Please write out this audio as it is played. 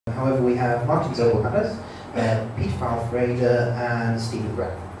However, we have Martin Zobel-Helas, Peter Palfrader, and Stephen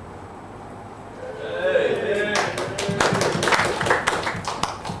Gran.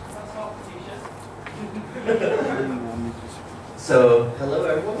 So, hello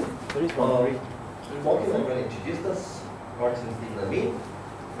everyone. Martin already introduced us, Martin, Stephen, and me.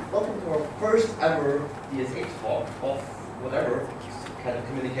 Welcome to our first ever DSA talk of whatever kind of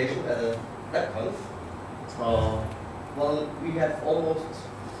communication at a DebConf. Well, we have almost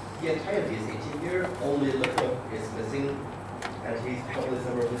the entire DSA team here, only Luca is missing, and he's probably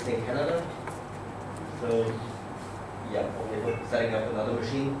somewhere missing in Canada. So, yeah, probably setting up another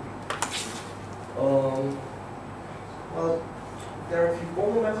machine. Well, there are a few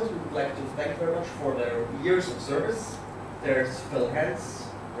former members we would like to thank very much for their years of service. There's Phil Hans,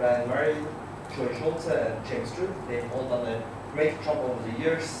 Ryan Murray, Joey Schulze, and James Drew. They've all done a great job over the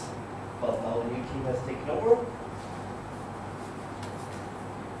years, but now the new team has taken over.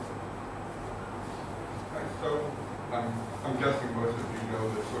 So, I'm guessing most of you know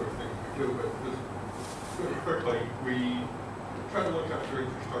the sort of things we do, but just really quickly, we try to look after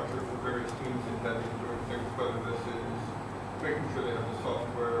infrastructure for various teams in Debian doing things, whether this is making sure they have the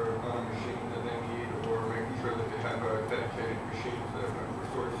software on a machine that they need, or making sure that they have dedicated machines that have enough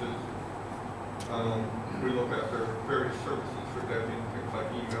resources. We look after various services for Debian, things like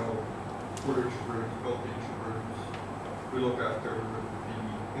email, footage routes, build feature routes. We look after the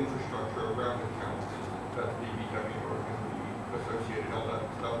infrastructure around accounts. That's DBW or the associated, all that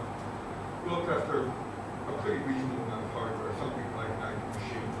stuff. We look after a pretty reasonable amount of hardware, something like 90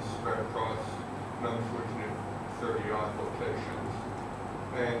 machines spread across an unfortunate 30-odd locations.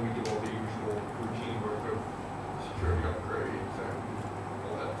 And we do all the usual routine work of security upgrades and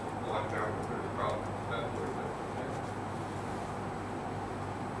all that lockdown if there's problems, that sort of thing.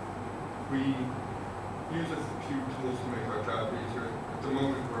 We use a few tools to make our job easier. At the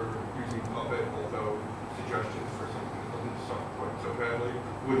moment we're using Puppet, although suggestions for something that doesn't suck quite so badly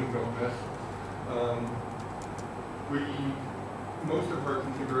wouldn't go amiss. Most of our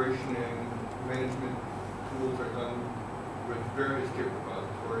configuration and management tools are done with various Git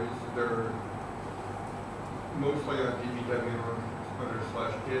repositories. They're mostly on DBW or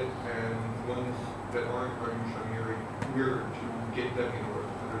 /Git, and ones that aren't are usually mirrored to Git Debian or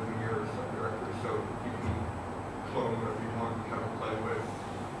under the mirror subdirectory, so you can clone whatever you want and kind of play with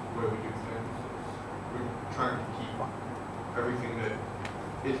the way we do things. We're trying to keep everything that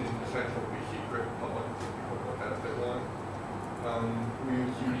isn't essential to be secret public so people know that if they want. We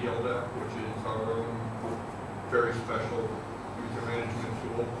use UDLDAP, which is our own very special user management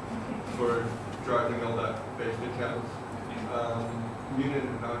tool for driving LDAP-based accounts. Munin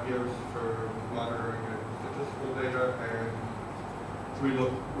and Nagios for monitoring and statistical data, and we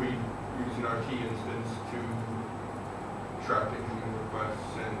use an RT instance to track incoming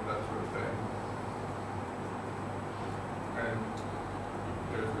requests and that sort of thing. And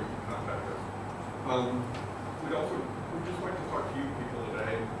there's where you can contact us. We'd just like to talk to you people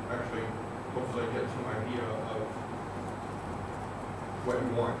today, actually hopefully get some idea of what you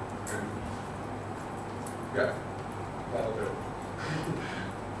want. And yeah, that'll do.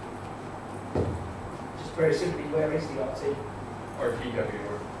 Just very simply, where is the RT?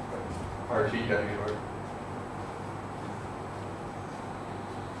 RTW.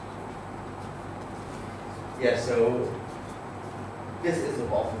 Yeah, so this is a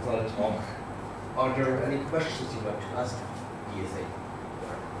BoF, it's not a talk. Are there any questions you'd like to ask DSA?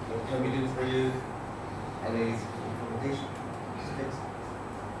 What can we do for you? Any implementation?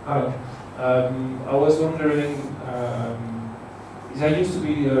 Hi. I was wondering, there used to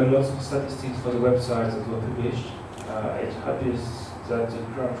be lots of statistics for the websites that were published. It happens that the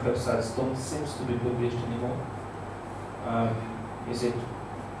current websites don't seem to be published anymore. Is it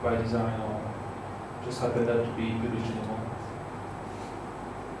by design or just happen not to be published anymore?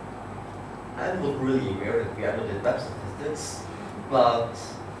 I'm not really aware that we ever did web statistics, but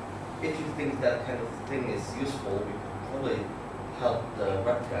if you think that kind of thing is useful, we could probably help the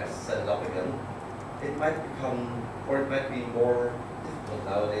web guys set it up again. It might become, or it might be more difficult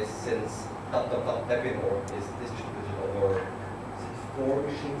nowadays since Debian.org is distributed over 4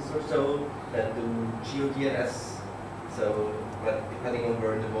 machines or so that do GeoDNS. So, but depending on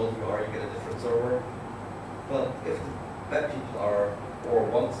where in the world you are, you get a different server. But if the web people are or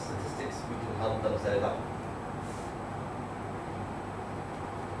want statistics, we can help them set it up.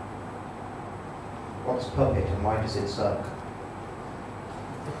 What's Puppet and why does it suck?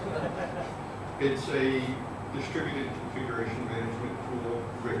 It's a distributed configuration management tool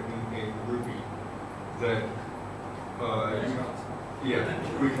written in Ruby that, yeah,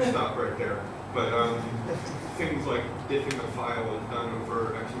 we can stop right there. But things like diffing a file is done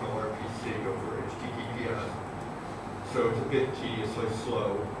over XML/RPC over HTTPS. So it's a bit tediously slow,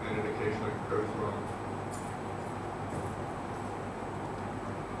 and it occasionally goes wrong.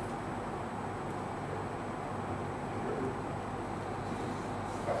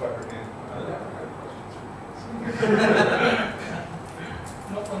 I thought your hand.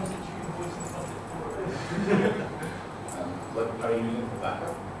 Not ones that you can voice in public for. What are you using for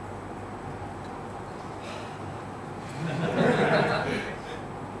backup?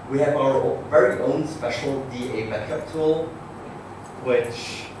 We have our very own special DA backup tool,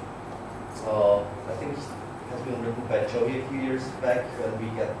 which I think has been written by Joey a few years back when we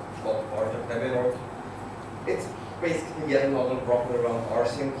got part of DebConf. It's basically yet another broker around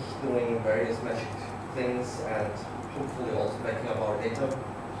rsync, doing various magic things and hopefully also backing up our data.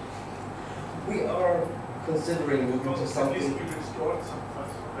 We are considering moving to something.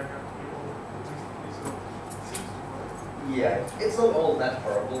 Yeah, it's not all that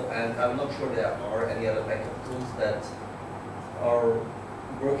horrible, and I'm not sure there are any other backup tools that are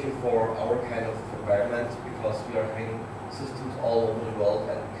working for our kind of environment, because we are having systems all over the world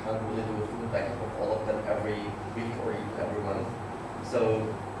and can't really do a full backup of all of them every week or even every month. So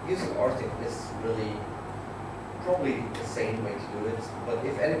using rsync is really probably the same way to do it. But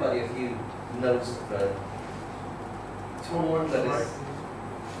if anybody of you knows of a tool that is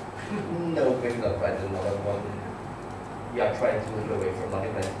no, maybe not right, another one. We are trying to move away from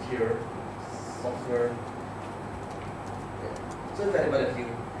multi-tier software. Yeah. So if anybody of you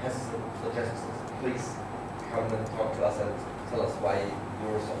has some suggestions, please come and talk to us and tell us why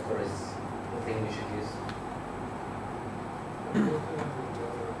your software is the thing we should use.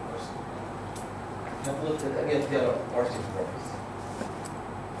 Have a look at any of the other rsync programs.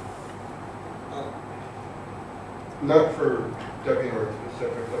 Not for DebConf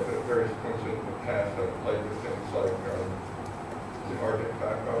specifically, but at various points in the past, I've played with things like the Arctic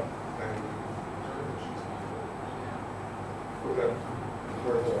backup and okay.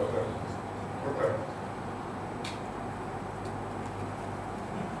 Okay.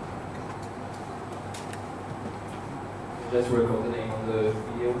 Just record the name on the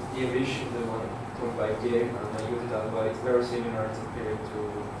video. DMVish is the one talked by Gabe, and I use it as well. It's very similar in period to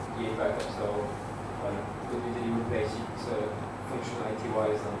DA backup, so could easily replace it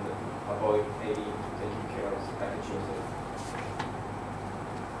functionality-wise and avoid maybe taking care of the package yourself.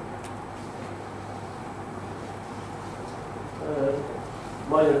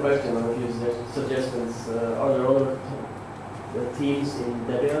 Minor question on a few suggestions. Are there other teams in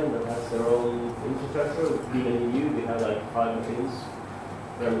Debian that has their own infrastructure? Even in you, we have like 5 machines,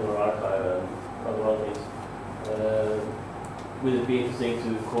 Terminal Archive and other things. Would it be interesting to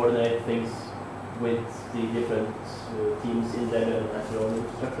coordinate things with the different teams in Debian that have their own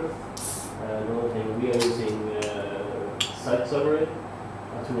infrastructure? Another thing, we are using Site Summary,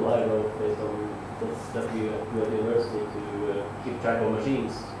 a tool I wrote based on that we at the university to keep track of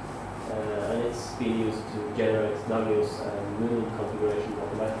machines. And it's being used to generate Nagios and Moon configuration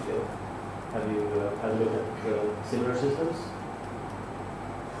automatically. Have you had a look at similar systems?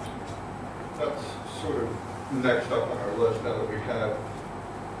 That's sort of next up on our list now that we have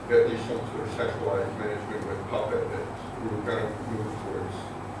at least some sort of centralized management with Puppet, that we're going to move towards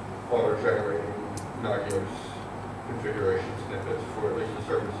auto-generating Nagios configuration snippets for at least the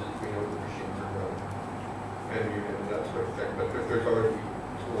services we know the machines are running, and unit and that sort of thing. But if there's already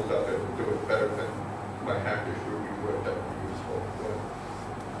tools out there that do it better than my Hackish Ruby would, that would be useful.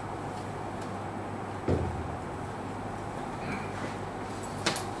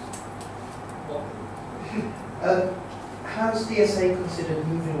 Has DSA considered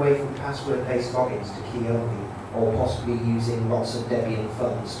moving away from password-based logins to key only, or possibly using lots of Debian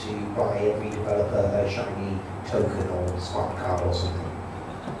funds to buy every developer a shiny token or smart card or something?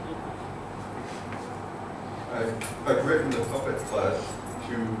 I've written the Puppet class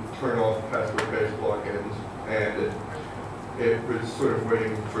to turn off password-based logins, and it was sort of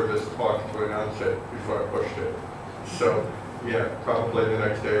waiting for this talk to announce it before I pushed it. So, yeah, probably the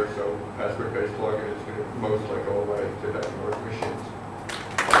next day or so, password-based login is going to most likely go away to DebConf machines.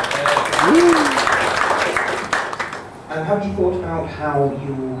 And have you thought about how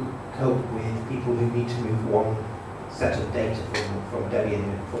you cope with people who need to move one set of data from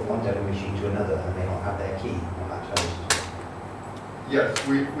Debian, from one Debian machine to another, and they don't have their key on that host? Yes,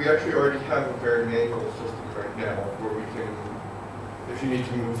 we actually already have a very manual system right now where we can, if you need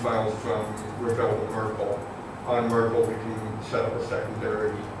to move files from Ravel to Merkle, on Merkle we can set up a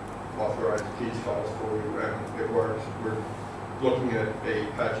secondary authorized keys files for you, and it works. We're looking at a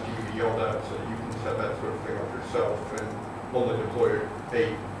patch DVD LDAP so that you can set that sort of thing up yourself, and only deploy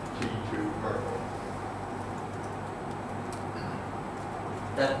a key to Merkle.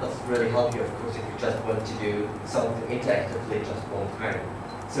 That doesn't really help you, of course, if you just want to do something interactively just one time.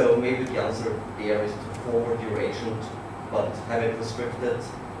 So maybe the answer there is to forward your agent, but have it restricted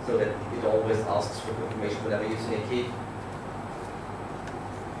so that it always asks for confirmation whenever using a key.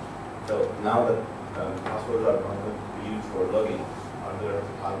 So now that passwords are not going to be used for login, are there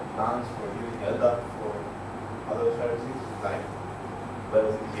plans for using LDAP for other services like web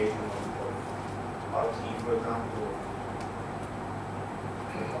authentication or RT, for example?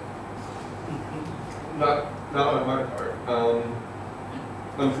 Not on my part.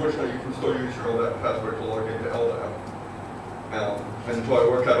 Unfortunately, you can still use your LDAP password to log into LDAP. And until I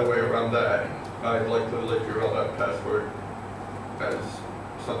work out a way around that, I'd like to leave your LDAP password as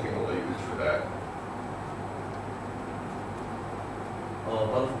something only used for that.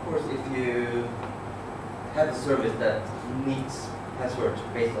 But of course, if you have a service that needs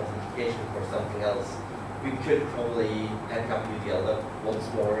password-based authentication for something else, we could probably back up LDAP once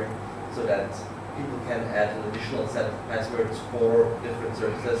more so that people can add an additional set of passwords for different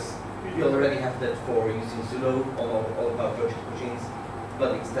services. We already have that for using sudo on all of our virtual machines,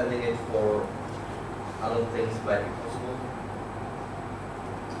 but extending it for other things might be possible.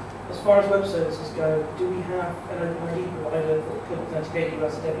 As far as web services go, do we have an ID provider that could authenticate you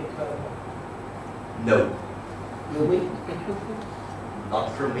as a debit card? No, Will we?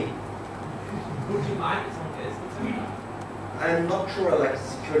 not from me. Would you mind if someone is? I'm not sure I like the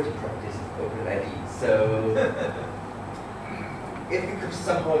security properties of OpenID, so if we could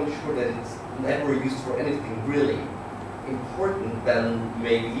somehow ensure that it's never used for anything really important, then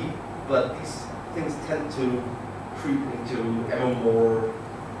maybe, but these things tend to creep into ever more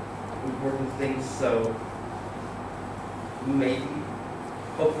important things, so maybe,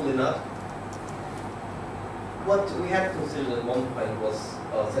 hopefully not. What we had considered at one point was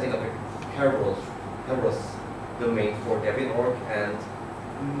setting up a Kerberos domain for Debian.org, and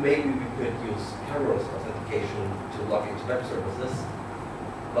maybe we could use Kerberos authentication to log into web services,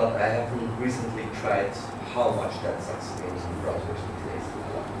 but I haven't recently tried how much that sucks in browsers these days.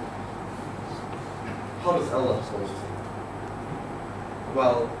 How does LDAP supposed to?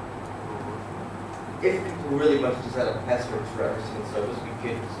 Well, if people really wanted to set up passwords for every single service, we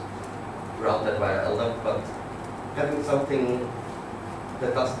could route that via LDAP, but having something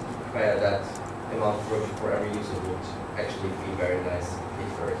that doesn't require that amount of work for every user would actually be very nice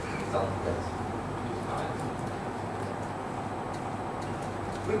if there is something that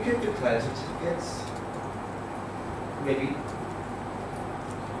we could do client certificates, maybe.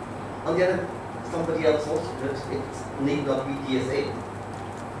 On the other, somebody else also could. It need not be DSA.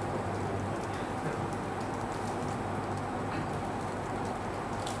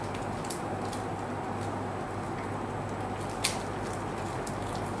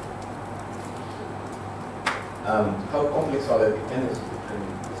 How complex are the dependencies between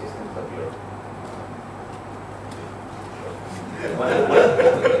the systems that you're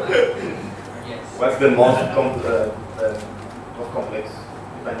Yes. What's the most complex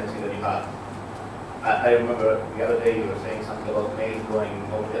dependency that you have? I remember the other day you were saying something about mail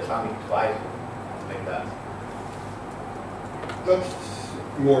going over the Atlantic twice, something like that. That's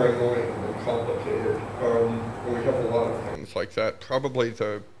more annoying than complicated. We have a lot of things like that. Probably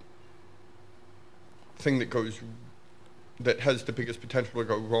the thing that has the biggest potential to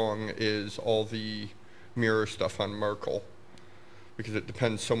go wrong is all the mirror stuff on Merkle, because it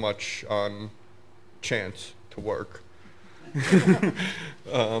depends so much on chance to work.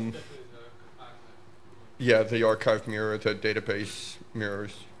 Yeah, the archive mirror, the database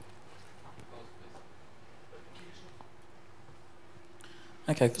mirrors.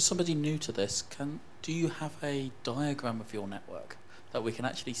 Okay, for somebody new to this, do you have a diagram of your network that we can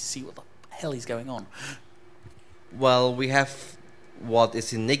actually see what the hell is going on? Well, we have what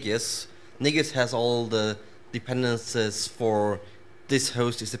is in Negus. Negus has all the dependencies for this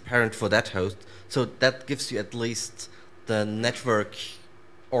host is a parent for that host. So that gives you at least the network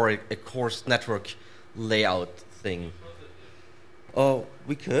or a coarse network layout thing. Oh,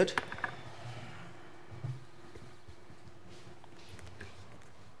 we could.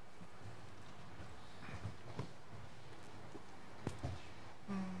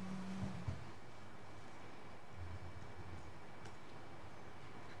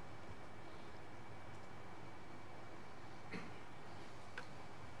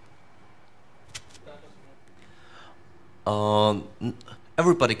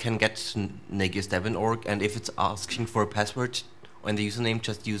 Everybody can get to negus.debian.org, and if it's asking for a password and the username,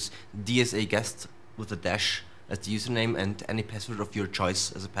 just use DSA guest with a dash as the username and any password of your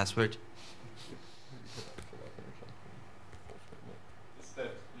choice as a password. Is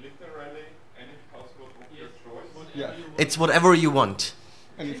that lift It's whatever you want.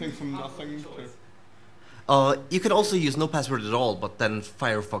 Anything from nothing to... You can also use no password at all, but then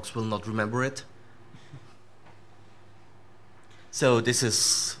Firefox will not remember it. So this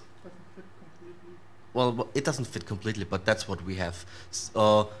is... Well, it doesn't fit completely, but that's what we have.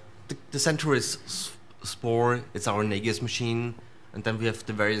 The center is Spore, it's our Nagios machine, and then we have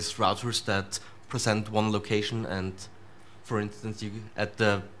the various routers that present one location, and for instance, at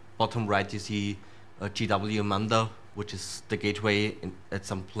the bottom right you see GW Manda, which is the gateway at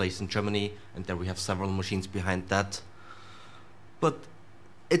some place in Germany, and there we have several machines behind that. But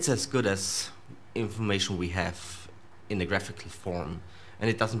it's as good as information we have in a graphical form, and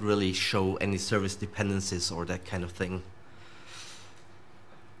it doesn't really show any service dependencies or that kind of thing.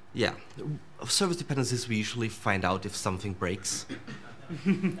 Yeah, service dependencies we usually find out if something breaks.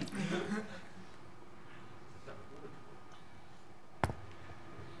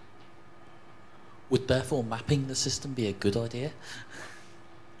 Would therefore mapping the system be a good idea?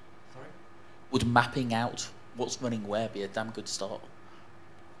 Sorry? Would mapping out what's running where be a damn good start?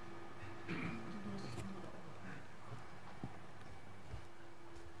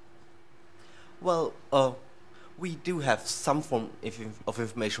 Well, we do have some form of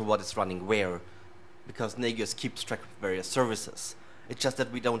information what is running where, because Nagios keeps track of various services. It's just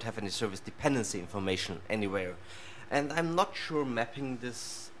that we don't have any service dependency information anywhere. And I'm not sure mapping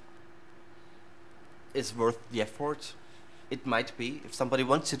this is worth the effort. It might be. If somebody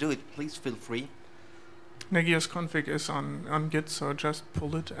wants to do it, please feel free. Nagios config is on Git, so just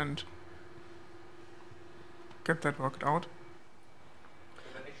pull it and get that worked out.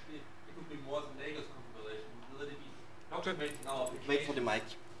 But actually, it would be more than Nagios configuration. Will it be documenting our application? Wait for the mic.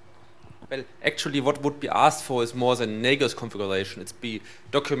 Well, actually, what would be asked for is more than Nagios configuration. It's be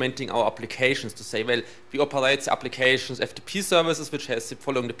documenting our applications to say, well, we operate the applications FTP services, which has the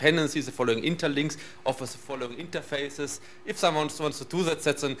following dependencies, the following interlinks, offers the following interfaces. If someone wants to do that,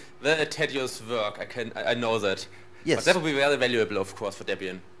 that's a very tedious work. I know that. Yes. But that would be very valuable, of course, for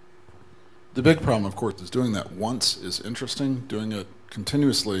Debian. The big problem, of course, is doing that once is interesting. Doing it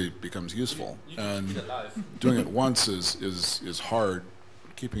continuously becomes useful, and doing it once is hard.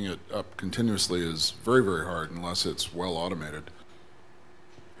 Keeping it up continuously is very, very hard unless it's well automated.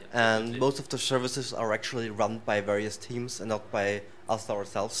 And most of the services are actually run by various teams and not by us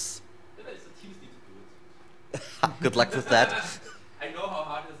ourselves. The teams need to do it. Good luck with that. I know how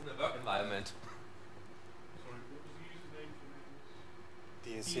hard it is in a work environment.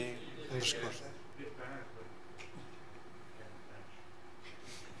 DSA underscore.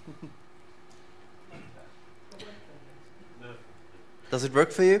 Does it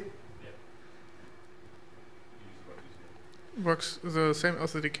work for you? Works the same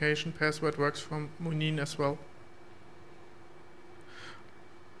authentication password works from Munin as well.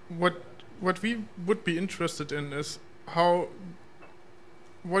 What we would be interested in is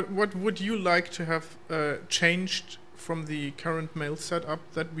what would you like to have changed from the current mail setup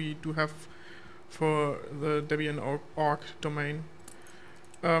that we do have for the Debian org domain.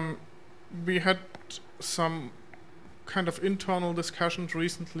 We had some kind of internal discussions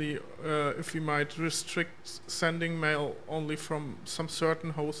recently if we might restrict sending mail only from some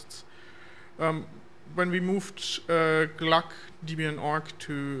certain hosts. When we moved Gluck Debian org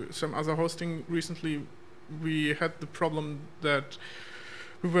to some other hosting recently, we had the problem that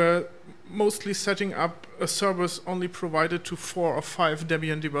we were mostly setting up a service only provided to 4 or 5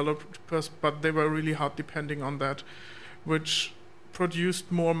 Debian developers, but they were really hard depending on that, which produced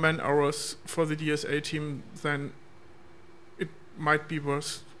more man hours for the DSA team than it might be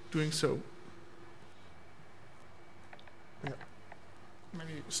worth doing so. Yeah.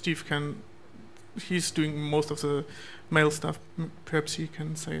 Maybe Steve can, he's doing most of the mail stuff, perhaps he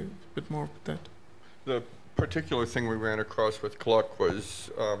can say a bit more about that. The particular thing we ran across with Gluck was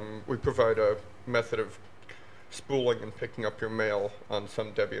we provide a method of spooling and picking up your mail on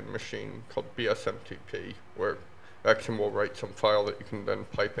some Debian machine called BSMTP, where Axiom will write some file that you can then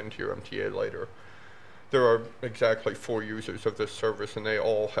pipe into your MTA later. There are exactly 4 users of this service, and they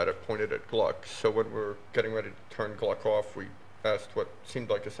all had it pointed at Gluck. So when we were getting ready to turn Gluck off, we asked what seemed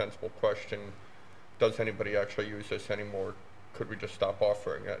like a sensible question: does anybody actually use this anymore? Could we just stop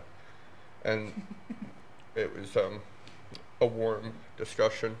offering it? And it was a warm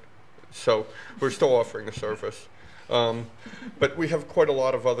discussion. So we're still offering the service. But we have quite a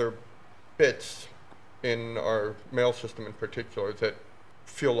lot of other bits in our mail system in particular that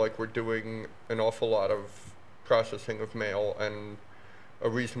feel like we're doing an awful lot of processing of mail and a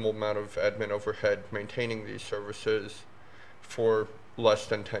reasonable amount of admin overhead maintaining these services for less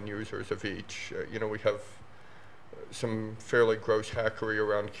than 10 users of each. You know, we have some fairly gross hackery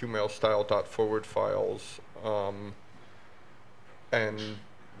around qmail style .forward files. and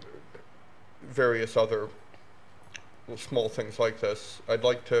various other small things like this. I'd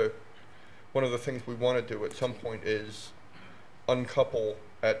like to, one of the things we want to do at some point is uncouple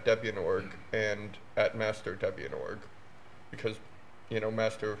at Debian.org and at master Debian.org, because, you know,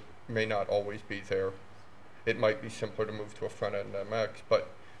 master may not always be there. It might be simpler to move to a front-end MX, but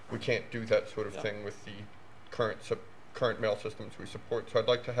we can't do that sort of thing with the current mail systems we support. So I'd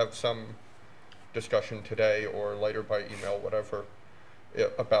like to have some discussion today or later by email, whatever,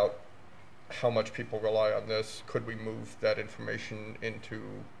 about how much people rely on this. Could we move that information into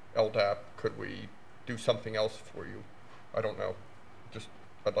LDAP? Could we do something else for you? I don't know. Just,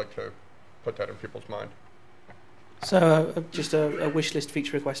 I'd like to put that in people's mind. So just a wish list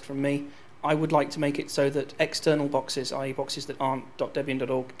feature request from me. I would like to make it so that external boxes, i.e. boxes that aren't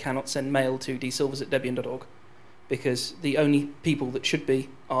 .debian.org, cannot send mail to dsilvers@debian.org, because the only people that should be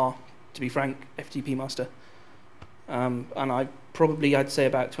are, to be frank, FTP master. And I'd say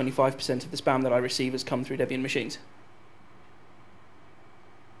about 25% of the spam that I receive has come through Debian machines.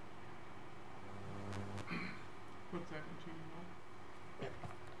 Put that into email.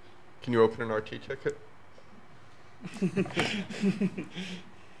 Can you open an RT ticket?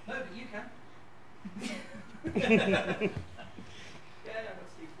 No, but you can.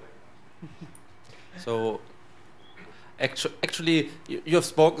 So, actually, you have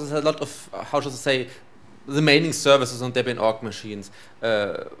spoken a lot of, how should I say, remaining services on Debian.org machines.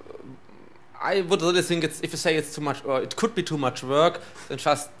 I would really think if you say it's too much, or it could be too much work, then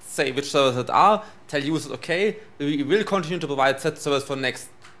just say which servers it are, tell users, okay, we will continue to provide that service for the next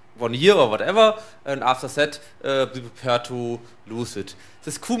 1 year or whatever, and after that, be prepared to lose it.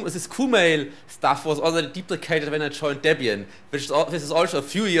 This QMail stuff was already deprecated when I joined Debian, which is also a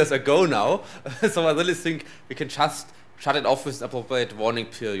few years ago now. So I really think we can just shut it off with an appropriate warning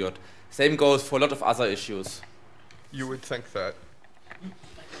period. Same goes for a lot of other issues. You would think that.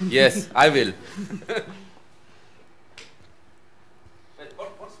 Yes, I will. But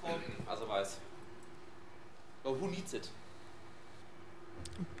what's working otherwise? Or who needs it?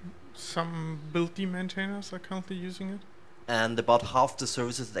 Some build-D maintainers are currently using it. And about half the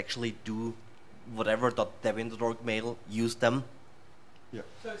services that actually do whatever .debian.org mail use them. Yeah.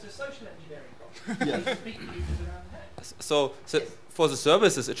 So it's a social engineering problem. Yes. So for the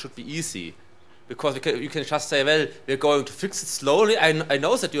services, it should be easy, because you can just say, well, we're going to fix it slowly. I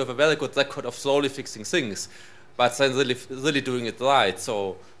know that you have a very good record of slowly fixing things, but then really doing it right.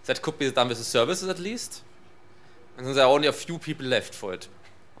 So that could be done with the services at least. And then there are only a few people left for it.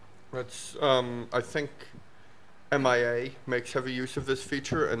 That's, I think MIA makes heavy use of this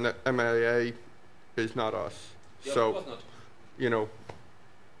feature, and that MIA is not us. Yeah, so, of course not. You know.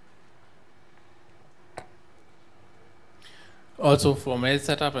 Also for mail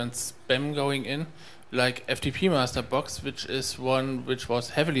setup and spam going in, like FTP master box, which is one which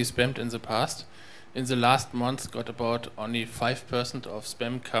was heavily spammed in the past. In the last month got about only 5% of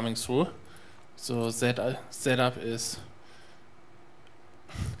spam coming through. So that setup is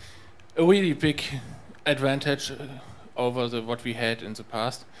a really big advantage over what we had in the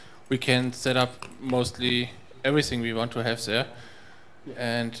past. We can set up mostly everything we want to have there.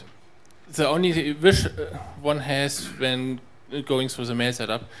 And the only wish one has when going through the mail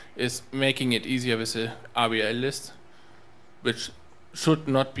setup is making it easier with the RBL list, which should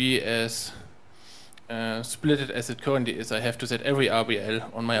not be as splitted as it currently is. I have to set every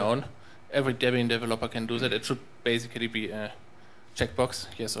RBL on my own. Every Debian developer can do that. It should basically be a checkbox,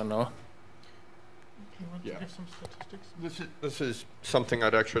 yes or no. Do you want to give some statistics? This is something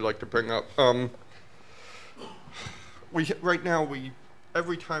I'd actually like to bring up. Right now,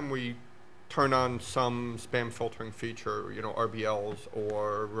 every time we turn on some spam filtering feature, you know, RBLs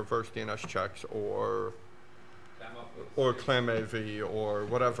or reverse DNS checks or ClamAV or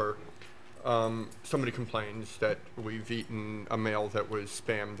whatever, somebody complains that we've eaten a mail that was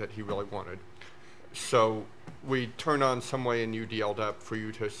spam that he really wanted. So we turn on some way in UDLDEP for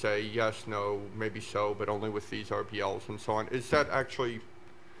you to say yes, no, maybe so, but only with these RBLs and so on. Is that actually,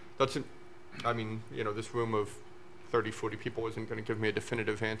 I mean, you know, this room of 30, 40 people isn't going to give me a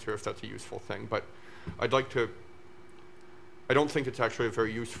definitive answer if that's a useful thing, but I don't think it's actually a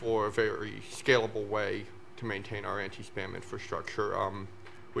very useful or a very scalable way to maintain our anti-spam infrastructure.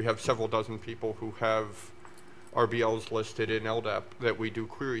 We have several dozen people who have RBLs listed in LDAP that we do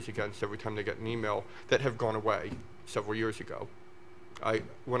queries against every time they get an email that have gone away several years ago.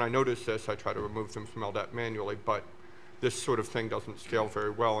 When I notice this, I try to remove them from LDAP manually, but this sort of thing doesn't scale very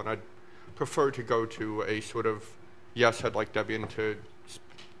well, and I'd prefer to go to a sort of, yes, I'd like Debian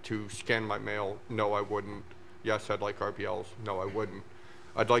to scan my mail, no, I wouldn't. Yes, I'd like RBLs, no, I wouldn't.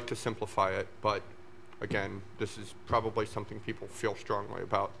 I'd like to simplify it, but again, this is probably something people feel strongly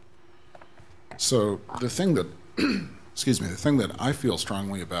about. So the thing that, excuse me, the thing that I feel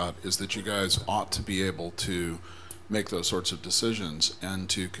strongly about is that you guys ought to be able to make those sorts of decisions and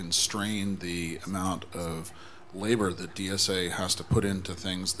to constrain the amount of labor that DSA has to put into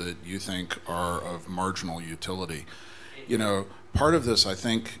things that you think are of marginal utility. You know, part of this, I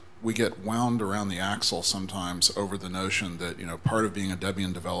think, we get wound around the axle sometimes over the notion that, you know, part of being a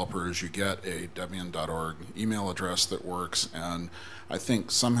Debian developer is you get a Debian.org email address that works, and I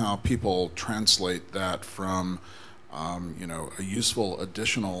think somehow people translate that from you know, a useful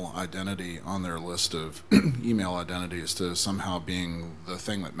additional identity on their list of email identities to somehow being the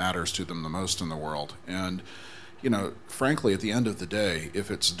thing that matters to them the most in the world. And, you know, frankly, at the end of the day, if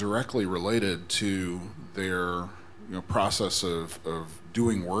it's directly related to their, you know, process of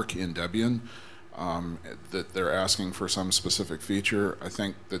doing work in Debian, that they're asking for some specific feature, I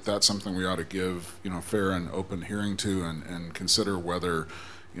think that that's something we ought to give, you know, fair and open hearing to, and consider whether,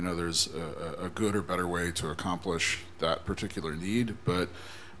 you know, there's a good or better way to accomplish that particular need. But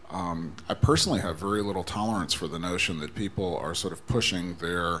I personally have very little tolerance for the notion that people are sort of pushing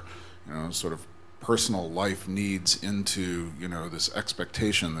their, you know, sort of personal life needs into, you know, this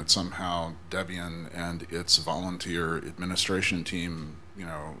expectation that somehow Debian and its volunteer administration team, you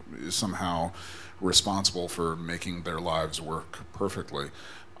know, is somehow responsible for making their lives work perfectly.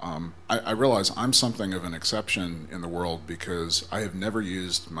 I realize I'm something of an exception in the world because I have never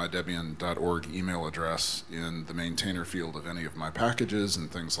used my Debian.org email address in the maintainer field of any of my packages and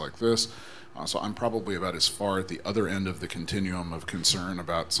things like this. So I'm probably about as far at the other end of the continuum of concern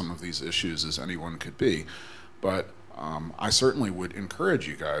about some of these issues as anyone could be. But I certainly would encourage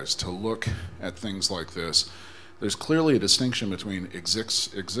you guys to look at things like this. There's clearly a distinction between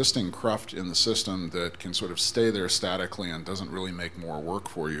existing cruft in the system that can sort of stay there statically and doesn't really make more work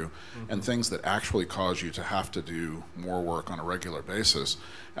for you, and things that actually cause you to have to do more work on a regular basis.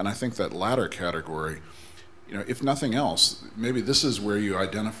 And I think that latter category, you know, if nothing else, maybe this is where you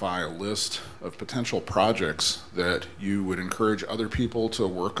identify a list of potential projects that you would encourage other people to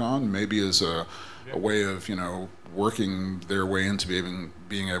work on, maybe as a way of, you know, working their way into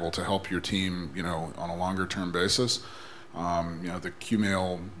being able to help your team, you know, on a longer term basis. You know, the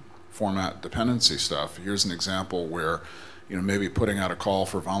QMail format dependency stuff. Here's an example where, you know, maybe putting out a call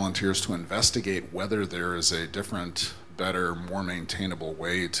for volunteers to investigate whether there is a different, better, more maintainable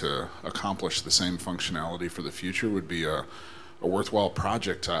way to accomplish the same functionality for the future would be a worthwhile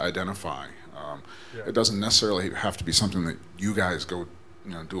project to identify. It doesn't necessarily have to be something that you guys go,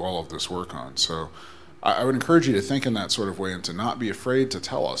 you know, do all of this work on. So I would encourage you to think in that sort of way and to not be afraid to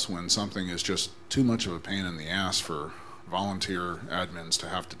tell us when something is just too much of a pain in the ass for volunteer admins to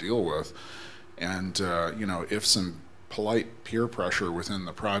have to deal with. And you know, if some polite peer pressure within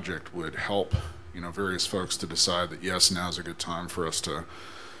the project would help, you know, various folks to decide that yes, now's a good time for us to,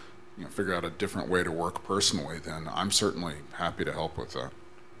 you know, figure out a different way to work personally, then I'm certainly happy to help with that.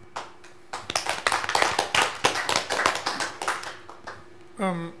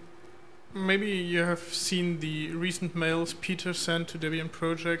 Maybe you have seen the recent mails Peter sent to Debian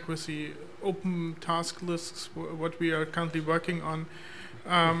project with the open task lists, what we are currently working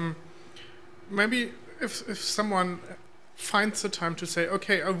on. Maybe if someone finds the time to say,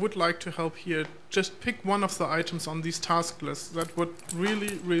 okay, I would like to help here, just pick one of the items on these task lists, that would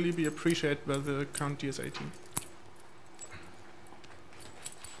really, really be appreciated by the current DSA team.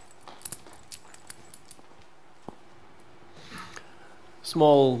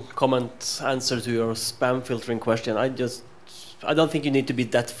 Small comment answer to your spam filtering question. I don't think you need to be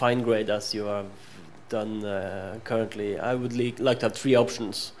that fine grade as you have done currently. I would like to have 3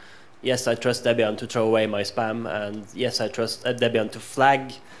 options. Yes, I trust Debian to throw away my spam, and yes, I trust Debian to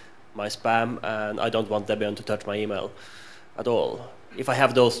flag my spam, and I don't want Debian to touch my email at all. If I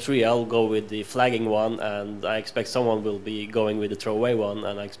have those 3, I'll go with the flagging one, and I expect someone will be going with the throwaway one,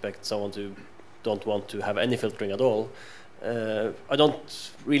 and I expect someone to don't want to have any filtering at all. I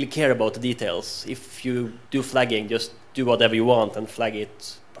don't really care about the details. If you do flagging, just do whatever you want and flag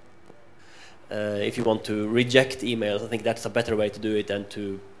it. If you want to reject emails, I think that's a better way to do it than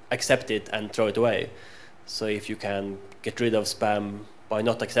to accept it and throw it away. So if you can get rid of spam by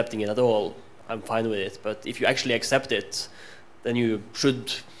not accepting it at all, I'm fine with it. But if you actually accept it, then you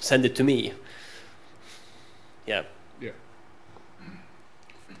should send it to me. Yeah. Yeah.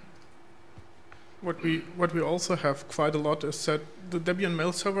 What we also have quite a lot is that the Debian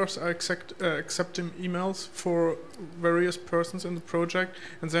mail servers are accepting emails for various persons in the project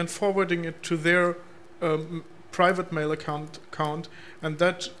and then forwarding it to their private mail account, and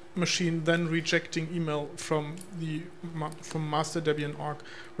that machine then rejecting email from master Debian org,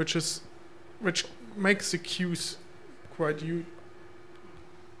 which makes the queues quite huge.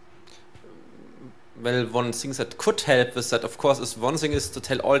 Well, one thing that could help with that, of course, is one thing is to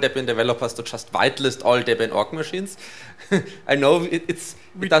tell all Debian developers to just whitelist all Debian org machines. I know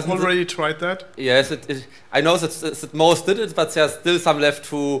we already tried that. Yes, I know that most did it, but there's still some left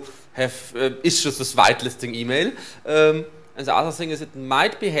who have issues with whitelisting email. And the other thing is it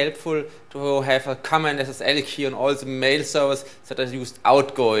might be helpful to have a common SSL key on all the mail servers that are used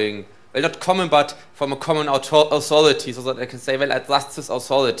outgoing. Well, not common, but from a common authority, so that I can say, well, I trust this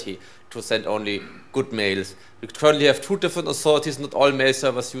authority to send only good mails. We currently have 2 different authorities, not all mail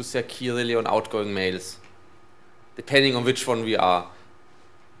servers use their key really on outgoing mails, depending on which one we are.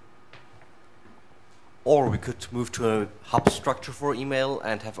 Or we could move to a hub structure for email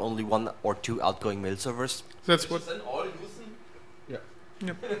and have only 1 or 2 outgoing mail servers. That's what. Then all use them? Yeah.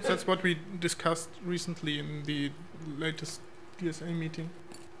 Yep. That's what we discussed recently in the latest DSA meeting,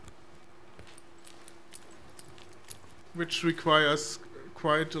 which requires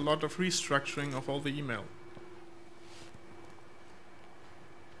quite a lot of restructuring of all the email.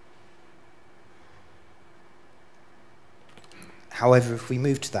 However, if we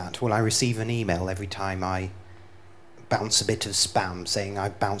move to that, will I receive an email every time I bounce a bit of spam saying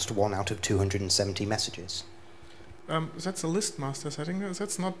I've bounced 1 out of 270 messages? That's a list master setting.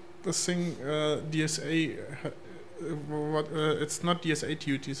 That's not the thing DSA. It's not DSA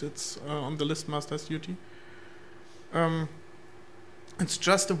duties. It's on the list master's duty. It's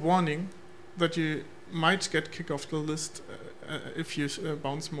just a warning that you might get kicked off the list if you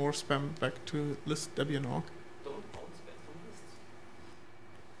bounce more spam back to list Debian.org. Don't bounce back from lists.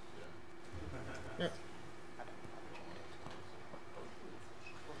 Yeah.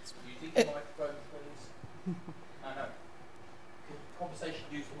 You need the microphone, please? I know. Conversation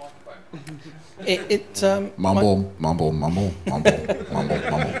use the microphone. Mumble, mumble, mumble, mumble, mumble,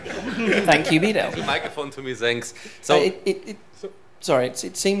 mumble. Thank you, Bidel. The microphone to me, thanks. So, sorry,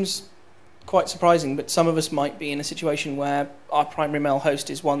 it seems quite surprising, but some of us might be in a situation where our primary mail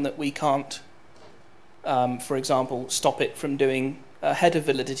host is one that we can't, for example, stop it from doing header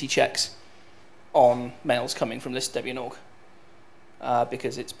validity checks on mails coming from list Debian.org.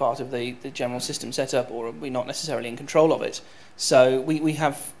 Because it's part of the general system setup, or we're not necessarily in control of it. So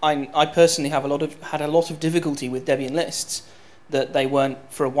I personally have had a lot of difficulty with Debian lists that they weren't,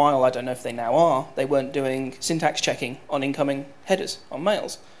 for a while, I don't know if they now are, they weren't doing syntax checking on incoming headers on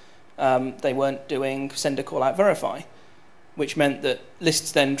mails. They weren't doing sender call out verify, which meant that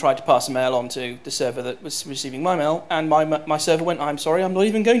lists then tried to pass a mail onto the server that was receiving my mail, and my server went, I'm sorry, I'm not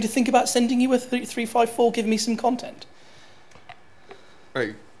even going to think about sending you a 354, give me some content.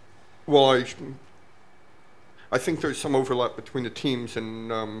 I think there's some overlap between the teams,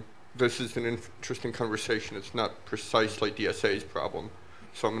 and this is an interesting conversation. It's not precisely DSA's problem.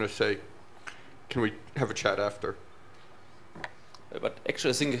 So I'm going to say, can we have a chat after? But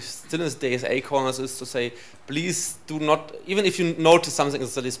actually, I think still in the DSA corners is to say, please do not, even if you notice something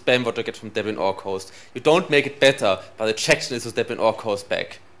is really spam what you get from Debian.org host, you don't make it better by the checking is with Debian.org host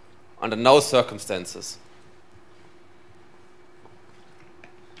back. Under no circumstances.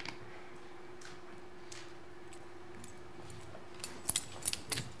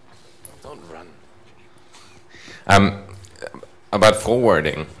 About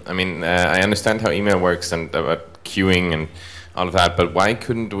forwarding, I mean, I understand how email works and about queuing and all of that, but why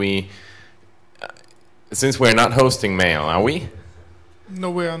couldn't we, since we're not hosting mail, are we?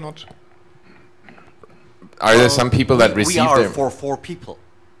 No, we are not. Are there some people that receive We are their... for 4 people.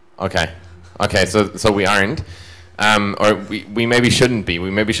 Okay, so we aren't. Or we maybe shouldn't be.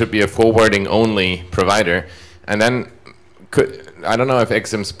 We maybe should be a forwarding only provider. And then, I don't know if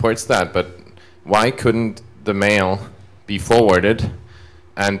XM supports that, but why couldn't the mail be forwarded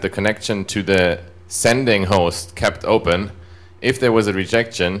and the connection to the sending host kept open? If there was a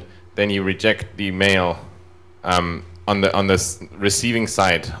rejection, then you reject the mail on the receiving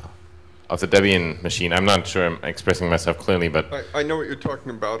side of the Debian machine. I'm not sure I'm expressing myself clearly, but I know what you're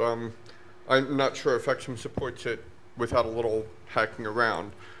talking about. I'm not sure if XM supports it without a little hacking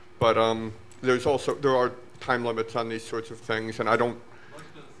around, but there are time limits on these sorts of things, and I don't.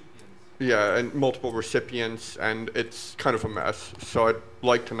 Yeah, and multiple recipients, and it's kind of a mess. So I'd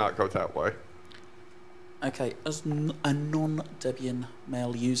like to not go that way. Okay, as a non-Debian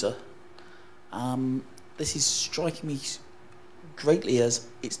mail user, this is striking me greatly as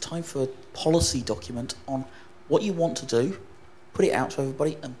it's time for a policy document on what you want to do, put it out to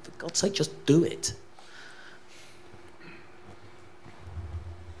everybody, and for God's sake, just do it.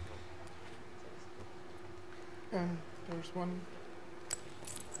 There's one.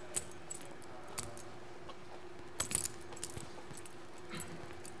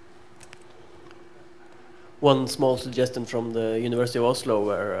 one small suggestion from the University of Oslo,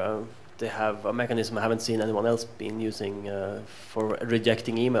 where they have a mechanism I haven't seen anyone else been using for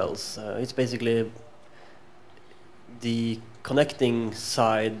rejecting emails. It's basically the connecting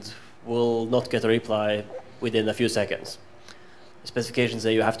side will not get a reply within a few seconds. The specifications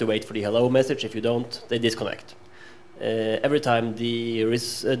say you have to wait for the hello message. If you don't, they disconnect. Every time the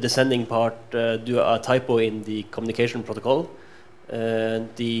sending part do a typo in the communication protocol, there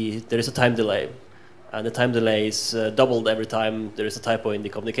is a time delay. And the time delay is doubled every time there is a typo in the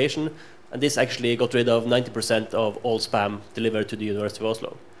communication. And this actually got rid of 90% of all spam delivered to the University of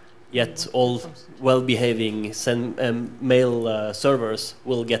Oslo. Yet all well-behaving mail servers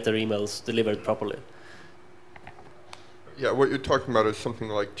will get their emails delivered properly. Yeah, what you're talking about is something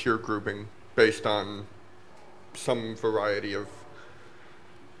like tier grouping based on some variety of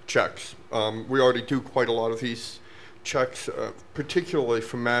checks. We already do quite a lot of these checks, particularly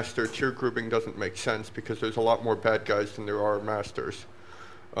for master. Tier grouping doesn't make sense because there's a lot more bad guys than there are masters.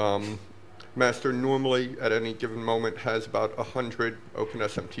 Master normally at any given moment has about 100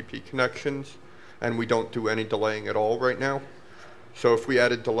 OpenSMTP connections, and we don't do any delaying at all right now. So if we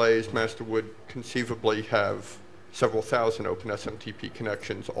added delays, master would conceivably have several thousand OpenSMTP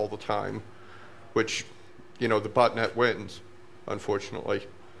connections all the time, which, you know, the botnet wins, unfortunately.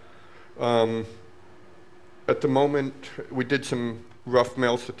 At the moment, we did some rough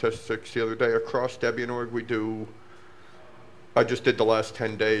mail statistics the other day across Debian.org. I just did the last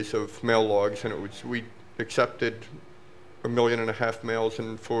 10 days of mail logs, and we accepted 1.5 million mails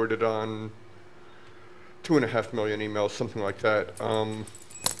and forwarded on 2.5 million emails, something like that.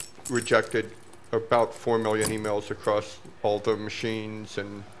 Rejected about 4 million emails across all the machines,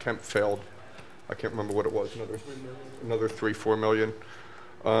 and temp failed. I can't remember what it was, another 3-4 million.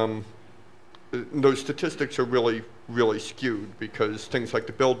 Those statistics are really, really skewed because things like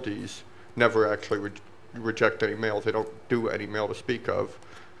the build Ds never actually reject any mail. They don't do any mail to speak of.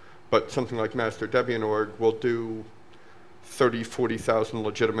 But something like Master Debian.org will do 30, 40,000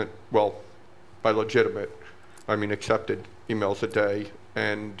 legitimate, well, by legitimate, I mean accepted emails a day,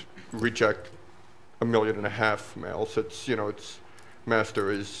 and reject 1.5 million mails. It's, you know, it's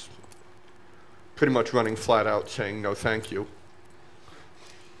Master is pretty much running flat out saying no thank you.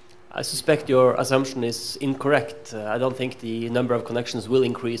 I suspect your assumption is incorrect. I don't think the number of connections will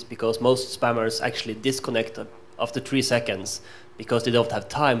increase because most spammers actually disconnect after 3 seconds because they don't have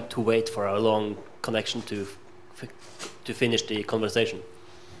time to wait for a long connection to finish the conversation.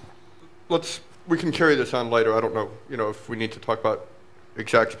 We can carry this on later. I don't know, you know, if we need to talk about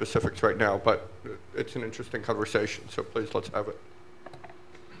exact specifics right now, but it's an interesting conversation, so please let's have it.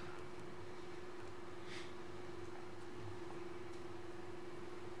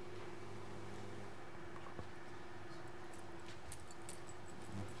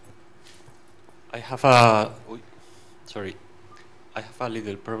 I have a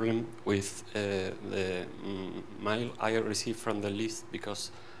little problem with the mail I receive from the list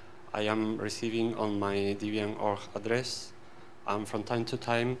because I am receiving on my Debian.org address, and from time to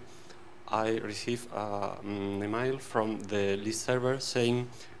time I receive an email from the list server saying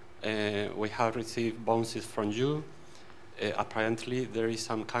we have received bounces from you. Apparently there is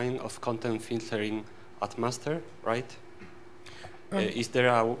some kind of content filtering at master, right? Is there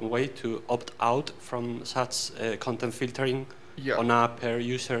a way to opt out from such content filtering on a per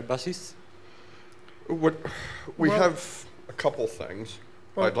user basis? We have a couple things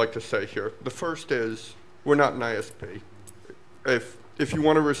I'd like to say here. The first is we're not an ISP. If you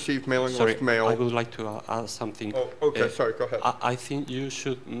want to receive mailing list mail, I would like to add something. Oh, okay, sorry, go ahead. I think you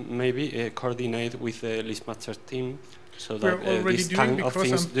should maybe coordinate with the listmaster team so that We're already this doing kind of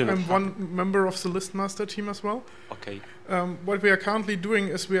things because do not I'm happen. one member of the listmaster team as well. Okay. What we are currently doing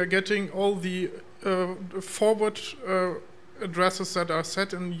is we are getting all the forward addresses that are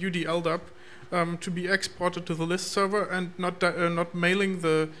set in UD-LDAP to be exported to the list server and not mailing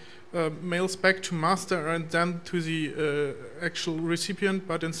the mails back to master and then to the actual recipient,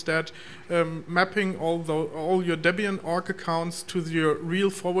 but instead mapping all your Debian.org accounts to your real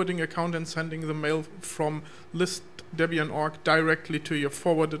forwarding account and sending the mail from list Debian.org directly to your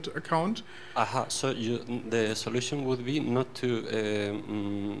forwarded account. So the solution would be not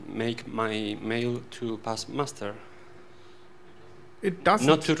to make my mail to pass master. It doesn't.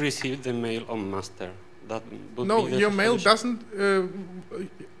 Not to receive the mail on master. That would no, be the your mail solution. doesn't.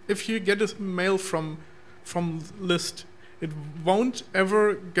 If you get a mail from list, it won't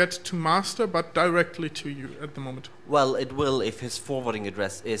ever get to master, but directly to you at the moment. Well, it will if his forwarding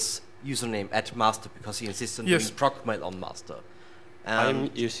address is username @master because he insists on doing proc mail on master. I'm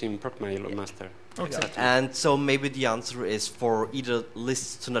using PropMail or Master. Okay. And so maybe the answer is for either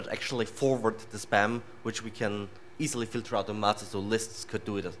lists to not actually forward the spam, which we can easily filter out on master, so lists could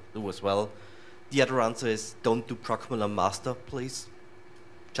do as well. The other answer is don't do PropMail on master, please.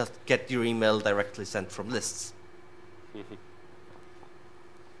 Just get your email directly sent from lists.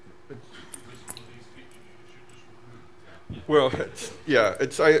 Well,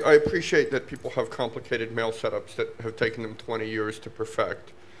 I appreciate that people have complicated mail setups that have taken them 20 years to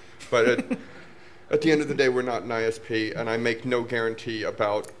perfect. But at the end of the day, we're not an ISP, and I make no guarantee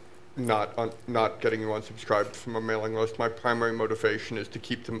about not getting you unsubscribed from a mailing list. My primary motivation is to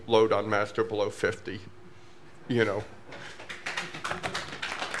keep the load on master below 50, you know.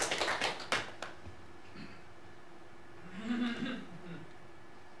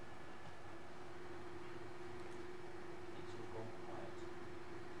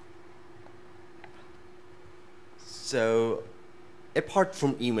 So, apart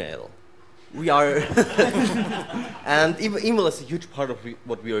from email, we are, and email is a huge part of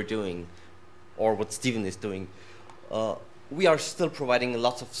what we are doing, or what Stephen is doing. We are still providing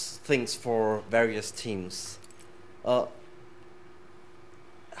lots of things for various teams. How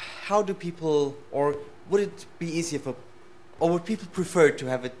do people, or would it be easier for, or would people prefer to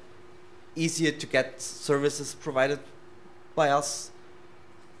have it easier to get services provided by us?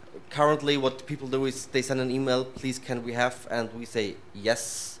 Currently, what people do is they send an email, please can we have, and we say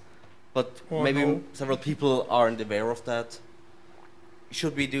yes, but maybe several people aren't aware of that.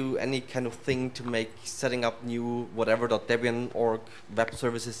 Should we do any kind of thing to make setting up new whatever.debian.org web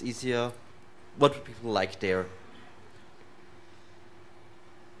services easier? What would people like there?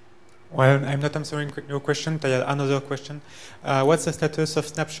 Well, I'm not answering your question, but I have another question. What's the status of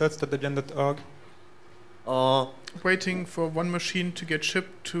snapshots.debian.org? Waiting for one machine to get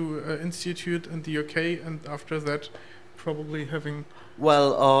shipped to Institute in the UK, and after that, probably having...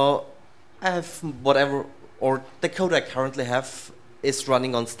 Well, I have whatever, or the code I currently have is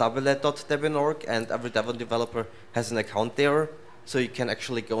running on stabile.debian.org, and every Debian developer has an account there, so you can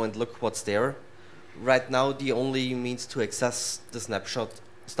actually go and look what's there. Right now, the only means to access the snapshot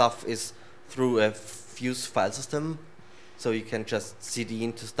stuff is through a Fuse file system, so you can just CD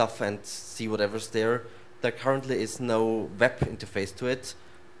into stuff and see whatever's there. There currently is no web interface to it,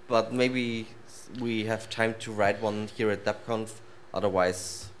 but maybe we have time to write one here at DebConf,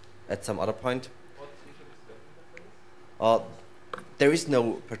 otherwise at some other point. There is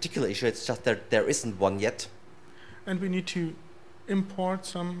no particular issue, it's just that there isn't one yet. And we need to import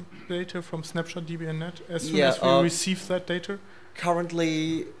some data from snapshot.dbnet as soon as we receive that data?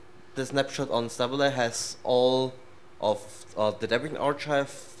 Currently, the snapshot on Stabile has all of the Debian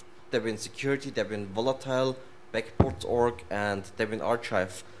archive, Debian Security, Debian Volatile, Backports.org, and Debian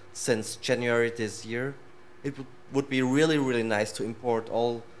Archive since January this year. It would be really, really nice to import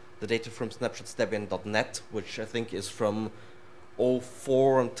all the data from snapshots.debian.net, which I think is from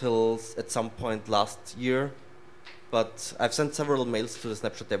 04 until at some point last year. But I've sent several mails to the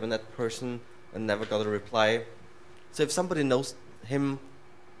snapshot.debian.net person and never got a reply. So if somebody knows him,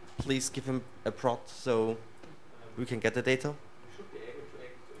 please give him a prod so we can get the data.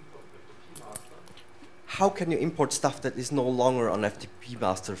 How can you import stuff that is no longer on FTP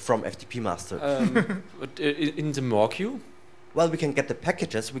master from FTP master? In the more queue? Well, we can get the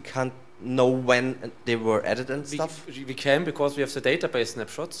packages. We can't know when they were added and stuff. We can because we have the database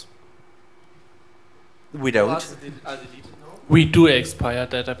snapshots. We don't. We do expire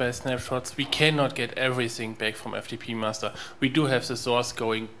database snapshots. We cannot get everything back from FTP master. We do have the source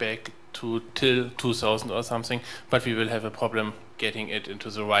going back to till 2000 or something, but we will have a problem getting it into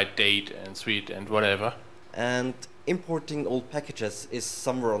the right date and suite and whatever. And importing old packages is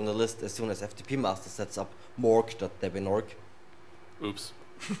somewhere on the list as soon as FTP master sets up morg.debian.org. Oops.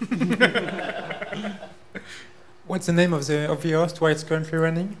 What's the name of the host where it's currently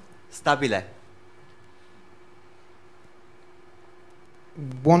running? Stabile.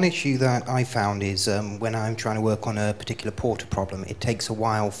 One issue that I found is when I'm trying to work on a particular porter problem, it takes a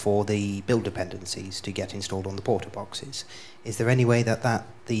while for the build dependencies to get installed on the porter boxes. Is there any way that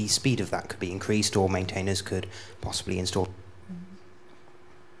the speed of that could be increased, or maintainers could possibly install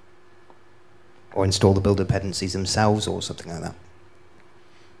the build dependencies themselves or something like that?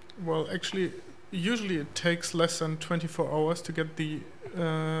 Well, actually, usually it takes less than 24 hours to get the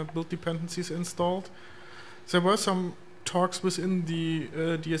build dependencies installed. There were some talks within the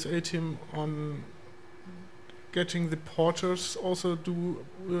DSA team on getting the porters also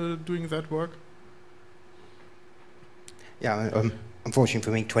doing that work. Yeah, unfortunately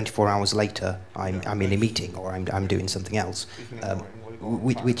for me, 24 hours later, I'm in a meeting or I'm doing something else,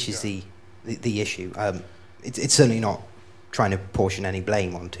 which is the issue. It's certainly not trying to portion any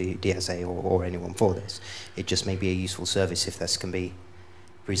blame onto DSA or anyone for this. It just may be a useful service if this can be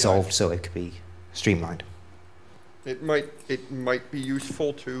resolved so it could be streamlined. It might be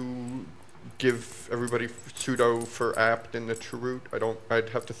useful to give everybody sudo for apt in the true root. I'd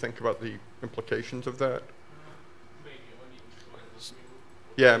have to think about the implications of that.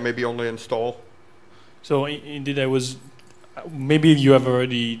 Yeah, maybe only install. So indeed, maybe you have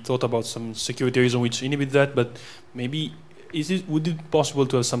already thought about some security reason which inhibit that, but maybe would it be possible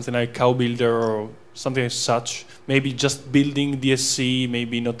to have something like cow builder or something as such? Maybe just building DSC,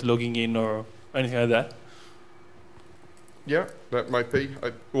 maybe not logging in or anything like that. Yeah, that might be.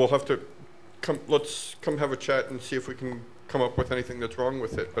 We'll have to let's come have a chat and see if we can come up with anything that's wrong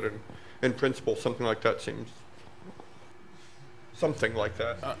with it. But in principle, something like that seems something like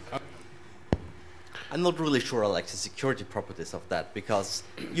that. I'm not really sure I like the security properties of that, because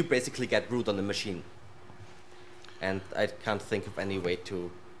you basically get root on the machine. And I can't think of any way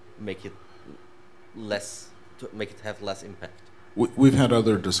to make it have less impact. We've had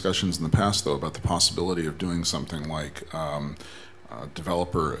other discussions in the past, though, about the possibility of doing something like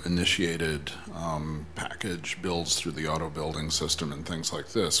developer-initiated package builds through the auto-building system and things like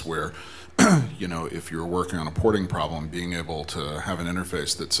this, where, you know, if you're working on a porting problem, being able to have an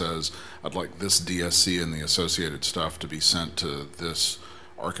interface that says, I'd like this DSC and the associated stuff to be sent to this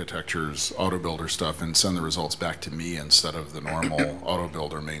architecture's auto-builder stuff and send the results back to me instead of the normal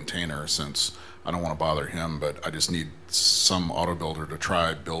auto-builder maintainer, since I don't want to bother him, but I just need some auto builder to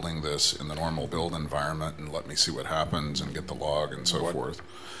try building this in the normal build environment and let me see what happens and get the log and so forth.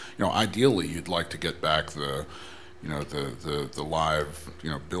 You know, ideally you'd like to get back the, you know, the live,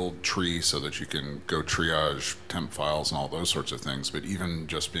 you know, build tree so that you can go triage temp files and all those sorts of things. But even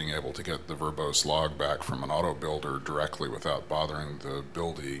just being able to get the verbose log back from an auto builder directly without bothering the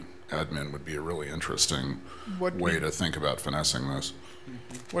buildy admin would be a really interesting way to think about finessing this.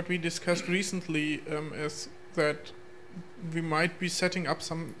 What we discussed recently is that we might be setting up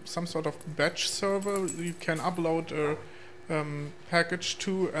some sort of batch server you can upload a package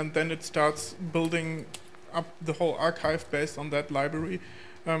to, and then it starts building up the whole archive based on that library.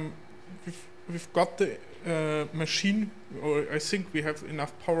 We've got the machine, or I think we have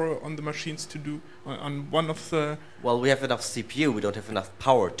enough power on the machines to do on one of the... Well, we have enough CPU, we don't have enough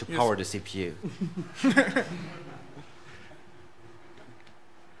power to power the CPU.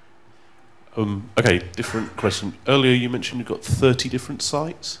 Okay, different question. Earlier you mentioned you've got 30 different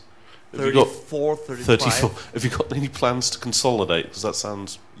sites. 34, 35. 34. Have you got any plans to consolidate? Because that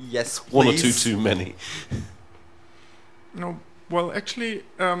sounds one or two too many. No, well, actually,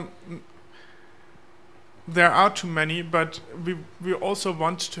 there are too many, but we also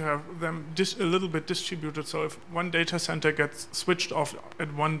want to have them a little bit distributed. So if one data center gets switched off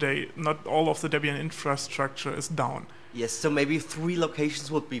at one day, not all of the Debian infrastructure is down. Yes, so maybe 3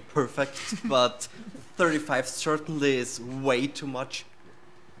 locations would be perfect, but 35 certainly is way too much.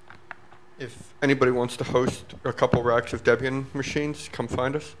 If anybody wants to host a couple racks of Debian machines, come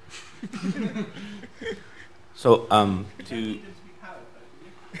find us. So,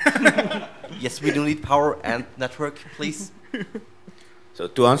 yes, we do need power and network, please. So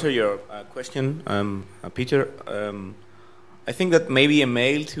to answer your question, Peter, I think that maybe a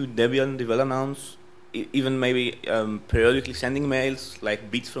mail to Debian developments, even maybe periodically sending mails like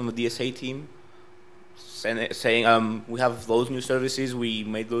bits from the DSA team, saying we have those new services, we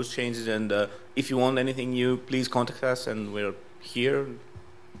made those changes, and if you want anything new, please contact us, and we're here,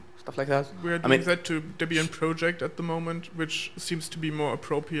 stuff like that. We're doing that to Debian project at the moment, which seems to be more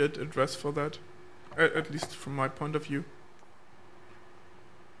appropriate address for that, at least from my point of view.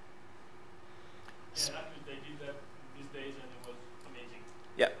 Yeah, they did that these days, and it was amazing.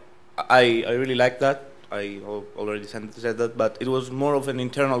 Yeah, I really like that. I already said that, but it was more of an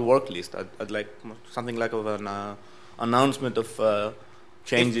internal work list. I'd like something like of an announcement of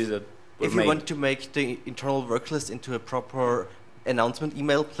changes that were made. If you want to make the internal work list into a proper announcement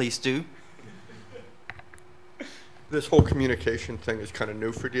email, please do. This whole communication thing is kind of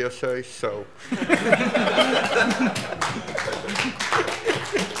new for DSA, so...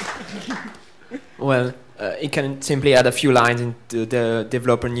 Well, you can simply add a few lines into the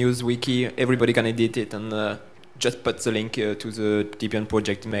developer news wiki. Everybody can edit it and just put the link to the Debian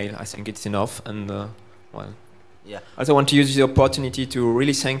project email. I think it's enough. And well, yeah. I also want to use the opportunity to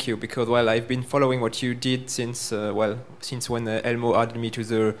really thank you, because I've been following what you did since when Elmo added me to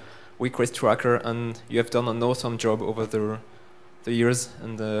the request tracker, and you have done an awesome job over the years,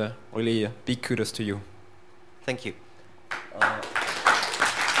 and really big kudos to you. Thank you.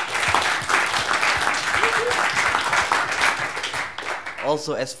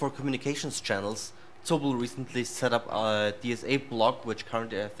 Also, as for communications channels, Zobel recently set up a DSA blog, which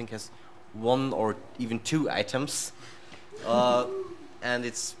currently I think has 1 or even 2 items. And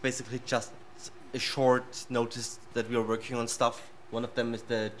it's basically just a short notice that we are working on stuff. One of them is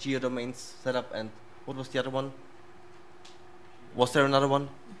the geodomains setup, and what was the other one? Was there another one?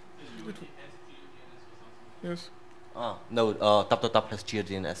 Yes. No, dub.dub has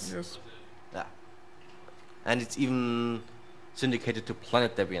GeoDNS. Yes. Yeah. And it's even syndicated to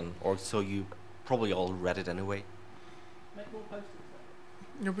Planet Debian, or so you probably all read it anyway.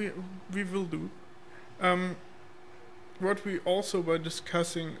 Yeah, we will do. What we also were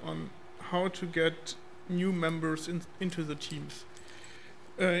discussing on how to get new members into the teams,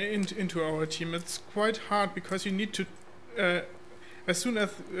 into our team. It's quite hard because you need to, as soon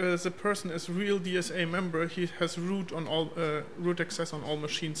as the person is a real DSA member, he has root access on all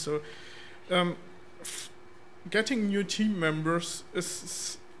machines. So getting new team members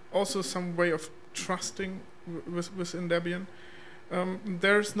is also some way of trusting within Debian.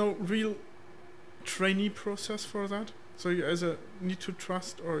 There's no real trainee process for that. So you either need to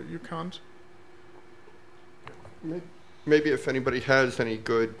trust or you can't. Maybe if anybody has any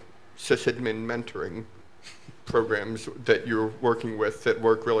good sysadmin mentoring programs that you're working with that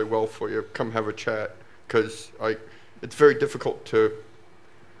work really well for you, come have a chat. Because it's very difficult to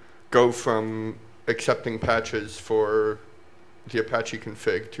go from accepting patches for the Apache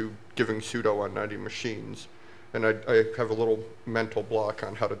config to giving sudo on 90 machines. And I have a little mental block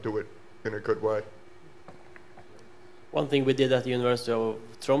on how to do it in a good way. One thing we did at the University of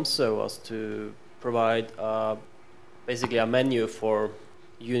Tromsø was to provide basically a menu for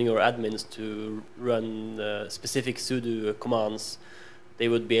junior admins to run specific sudo commands. They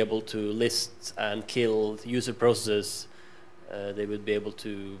would be able to list and kill user processes. They would be able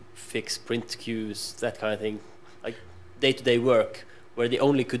to fix print queues, that kind of thing, like day-to-day work, where they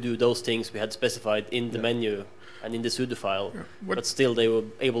only could do those things we had specified in the menu and in the sudo file, but still they were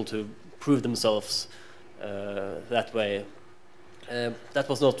able to prove themselves that way. That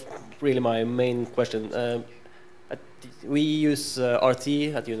was not really my main question. We use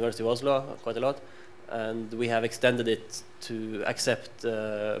RT at the University of Oslo quite a lot, and we have extended it to accept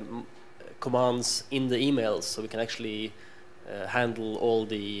commands in the emails, so we can actually handle all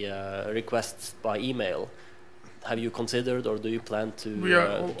the requests by email. Have you considered, or do you plan to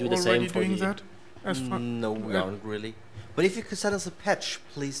do the same for doing the... that? No, we aren't really. But if you could send us a patch,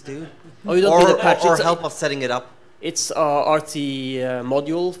 please do. Oh, you don't need a patch. Or help us setting it up. It's our RT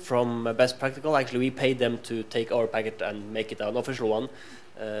module from Best Practical. Actually, we paid them to take our packet and make it an official one.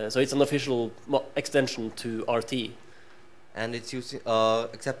 So it's an official extension to RT. And it's using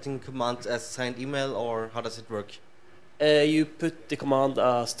accepting commands as signed email, or how does it work? You put the command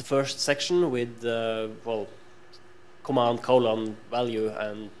as the first section with command : value,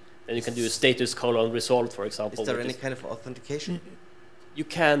 and then you can do status : resolved, for example. Is there any kind of authentication? You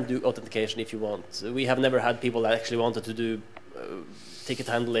can do authentication if you want. We have never had people that actually wanted to do ticket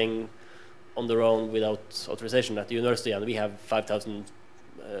handling on their own without authorization at the university, and we have 5,000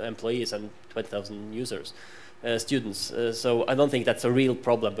 employees and 20,000 users, students. So I don't think that's a real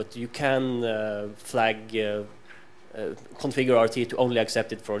problem, but you can flag, configure RT to only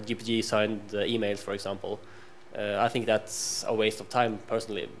accept it for GPG signed emails, for example. I think that's a waste of time,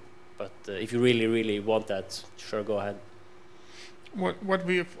 personally, but if you really, really want that, sure, go ahead. What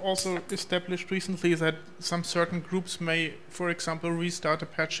we have also established recently is that some certain groups may, for example, restart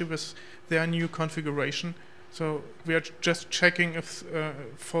Apache with their new configuration. So we are just checking if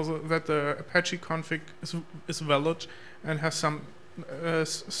that the Apache config is valid and has some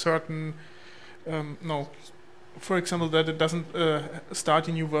certain for example, that it doesn't start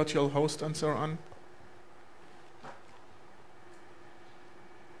a new virtual host and so on.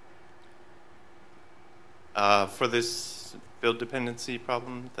 For this build dependency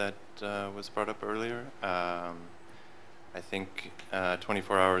problem that was brought up earlier, I think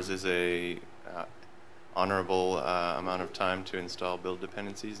 24 hours is a honorable amount of time to install build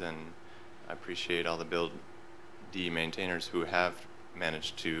dependencies, and I appreciate all the build D maintainers who have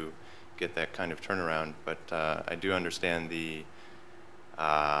managed to get that kind of turnaround, but I do understand the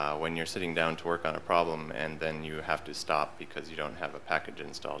when you're sitting down to work on a problem and then you have to stop because you don't have a package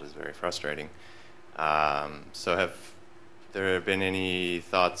installed is very frustrating. So have there been any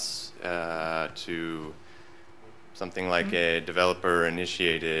thoughts to something like a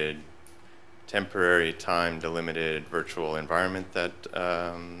developer-initiated, temporary, time-delimited virtual environment that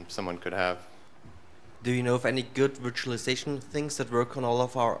someone could have? Do you know of any good virtualization things that work on all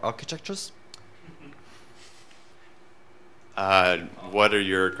of our architectures? What are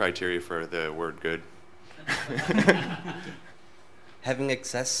your criteria for the word good? Having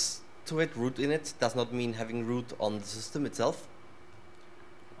access activate root in it does not mean having root on the system itself?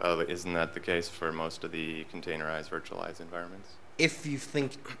 Well, isn't that the case for most of the containerized virtualized environments? If you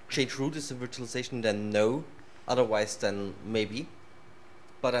think change root is a virtualization, then no. Otherwise, then maybe.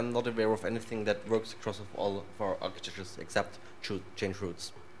 But I'm not aware of anything that works across all of our architectures except change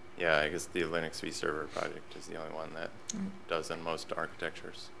roots. Yeah, I guess the Linux vServer project is the only one that does in most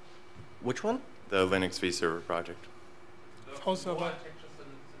architectures. Which one? The Linux vServer project. Also,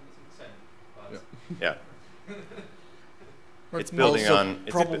 yeah. It's building also, on.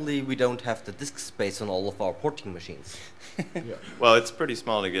 Probably we don't have the disk space on all of our porting machines. Yeah. Well, it's pretty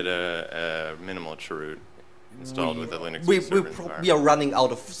small to get a minimal chroot installed with the Linux vServer environment. We are running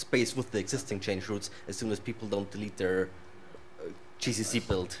out of space with the existing change roots as soon as people don't delete their GCC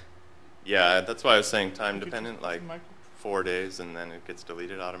build. Yeah, that's why I was saying time dependent, like 4 days, and then it gets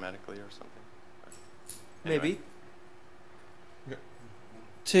deleted automatically or something. Anyway. Maybe.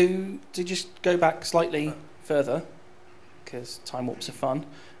 To just go back slightly further, because time warps are fun.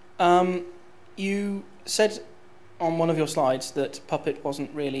 You said on one of your slides that Puppet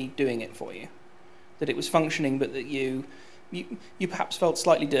wasn't really doing it for you, that it was functioning, but that you perhaps felt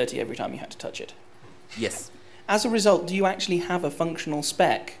slightly dirty every time you had to touch it. Yes. As a result, do you actually have a functional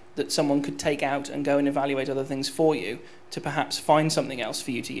spec that someone could take out and go and evaluate other things for you to perhaps find something else for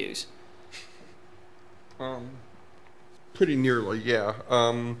you to use? Pretty nearly, yeah.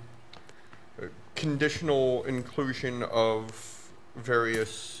 Conditional inclusion of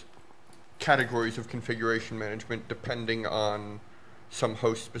various categories of configuration management depending on some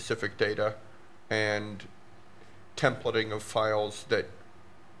host-specific data, and templating of files that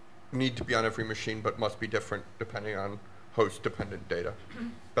need to be on every machine but must be different depending on host-dependent data.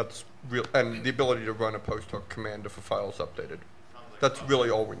 That's real, and the ability to run a post-hook command if a file is updated. That's really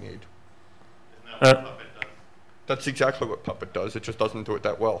all we need. That's exactly what Puppet does. It just doesn't do it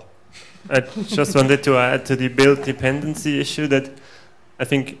that well. I just wanted to add to the build dependency issue that I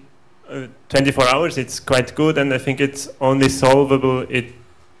think 24 hours it's quite good, and I think it's only solvable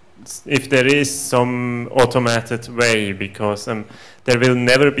if there is some automated way, because there will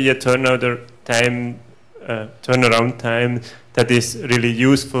never be a turnaround time that is really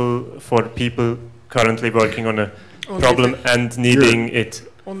useful for people currently working on a problem and needing it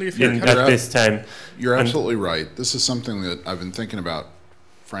at this time. You're absolutely right. This is something that I've been thinking about,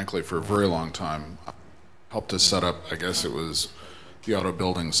 frankly, for a very long time. I helped us set up, I guess it was the auto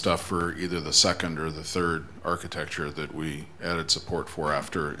building stuff for either the second or the third architecture that we added support for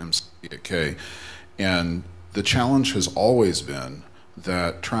after MC8K. And the challenge has always been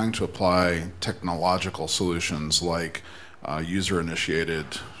that trying to apply technological solutions like user-initiated,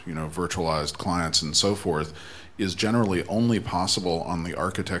 virtualized clients and so forth is generally only possible on the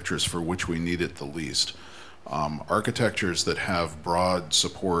architectures for which we need it the least. Architectures that have broad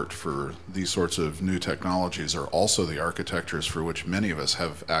support for these sorts of new technologies are also the architectures for which many of us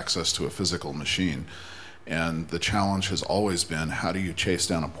have access to a physical machine. And the challenge has always been, how do you chase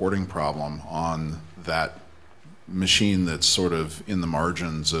down a porting problem on that machine that's sort of in the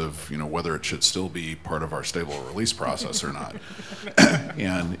margins of, whether it should still be part of our stable release process or not.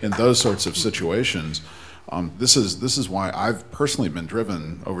 And in those sorts of situations, this is why I've personally been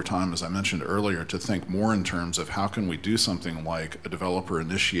driven over time, as I mentioned earlier, to think more in terms of how can we do something like a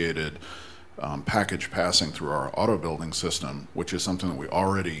developer-initiated package passing through our auto building system, which is something that we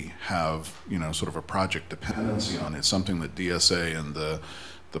already have, sort of a project dependency on. It's something that DSA and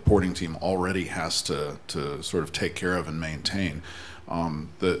the porting team already has to sort of take care of and maintain.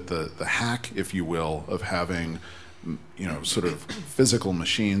 The hack, if you will, of having sort of physical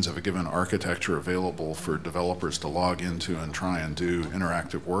machines of a given architecture available for developers to log into and try and do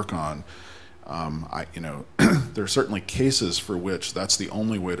interactive work on. There are certainly cases for which that's the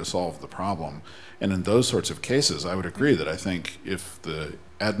only way to solve the problem. And in those sorts of cases, I would agree that I think if the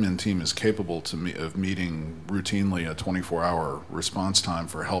admin team is capable of meeting routinely a 24-hour response time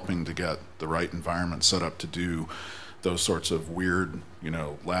for helping to get the right environment set up to do those sorts of weird,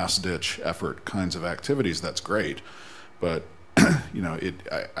 last-ditch effort kinds of activities, that's great. But,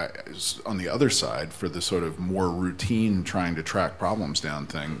 on the other side, for the sort of more routine trying to track problems down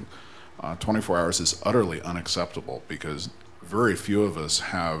thing, 24 hours is utterly unacceptable, because very few of us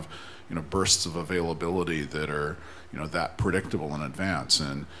have, bursts of availability that are, that predictable in advance.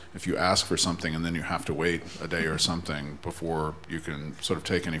 And if you ask for something and then you have to wait a day or something before you can sort of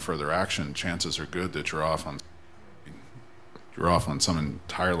take any further action, chances are good that you're off on some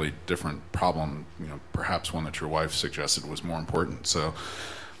entirely different problem, perhaps one that your wife suggested was more important. So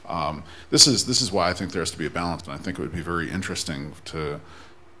this is why I think there has to be a balance, and I think it would be very interesting to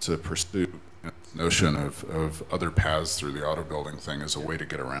pursue the notion of other paths through the auto building thing as a way to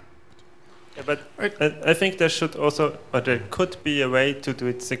get around Yeah, but I think there should also, or there could be a way to do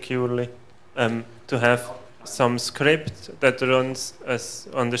it securely, to have some script that runs as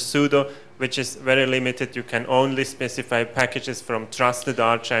on the sudo, which is very limited. You can only specify packages from trusted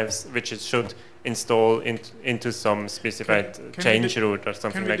archives, which it should install into some specified change route or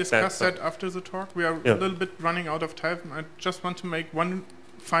something like that. Can we discuss that after the talk? We are a little bit running out of time. I just want to make one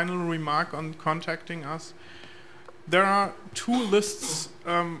final remark on contacting us. There are 2 lists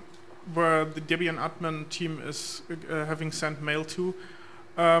where the Debian admin team is having sent mail to,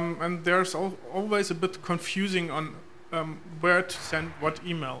 and there's always a bit confusing on where to send what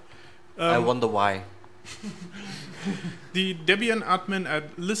email. I wonder why. The Debian admin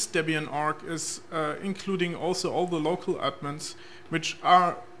at listdebian.org is including also all the local admins, which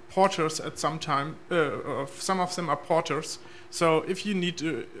are porters at some time. Some of them are porters. So if you need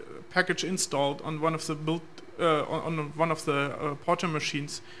a package installed on one of the porter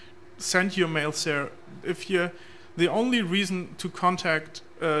machines, send your mails there. The only reason to contact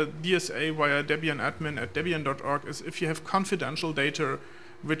DSA via Debian admin at debian.org is if you have confidential data,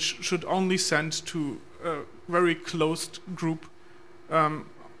 which should only send to a very closed group.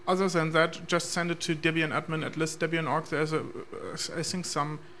 Other than that, just send it to Debian admin at listdebian.org. There's I think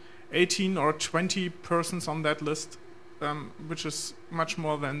some 18 or 20 persons on that list, which is much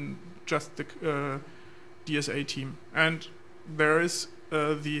more than just the DSA team. And there is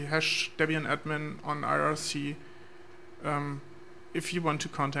the #Debian admin on IRC. If you want to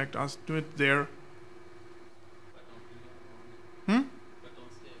contact us, do it there.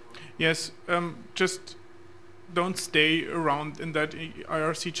 Yes, just don't stay around in that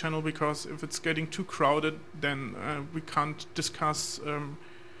IRC channel, because if it's getting too crowded, then we can't discuss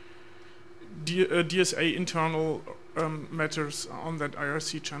DSA internal matters on that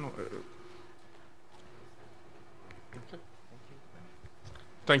IRC channel.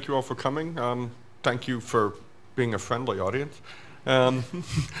 Thank you all for coming. Thank you for being a friendly audience.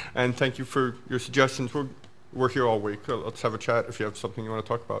 And thank you for your suggestions. We're here all week. Let's have a chat if you have something you want to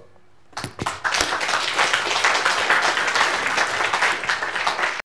talk about.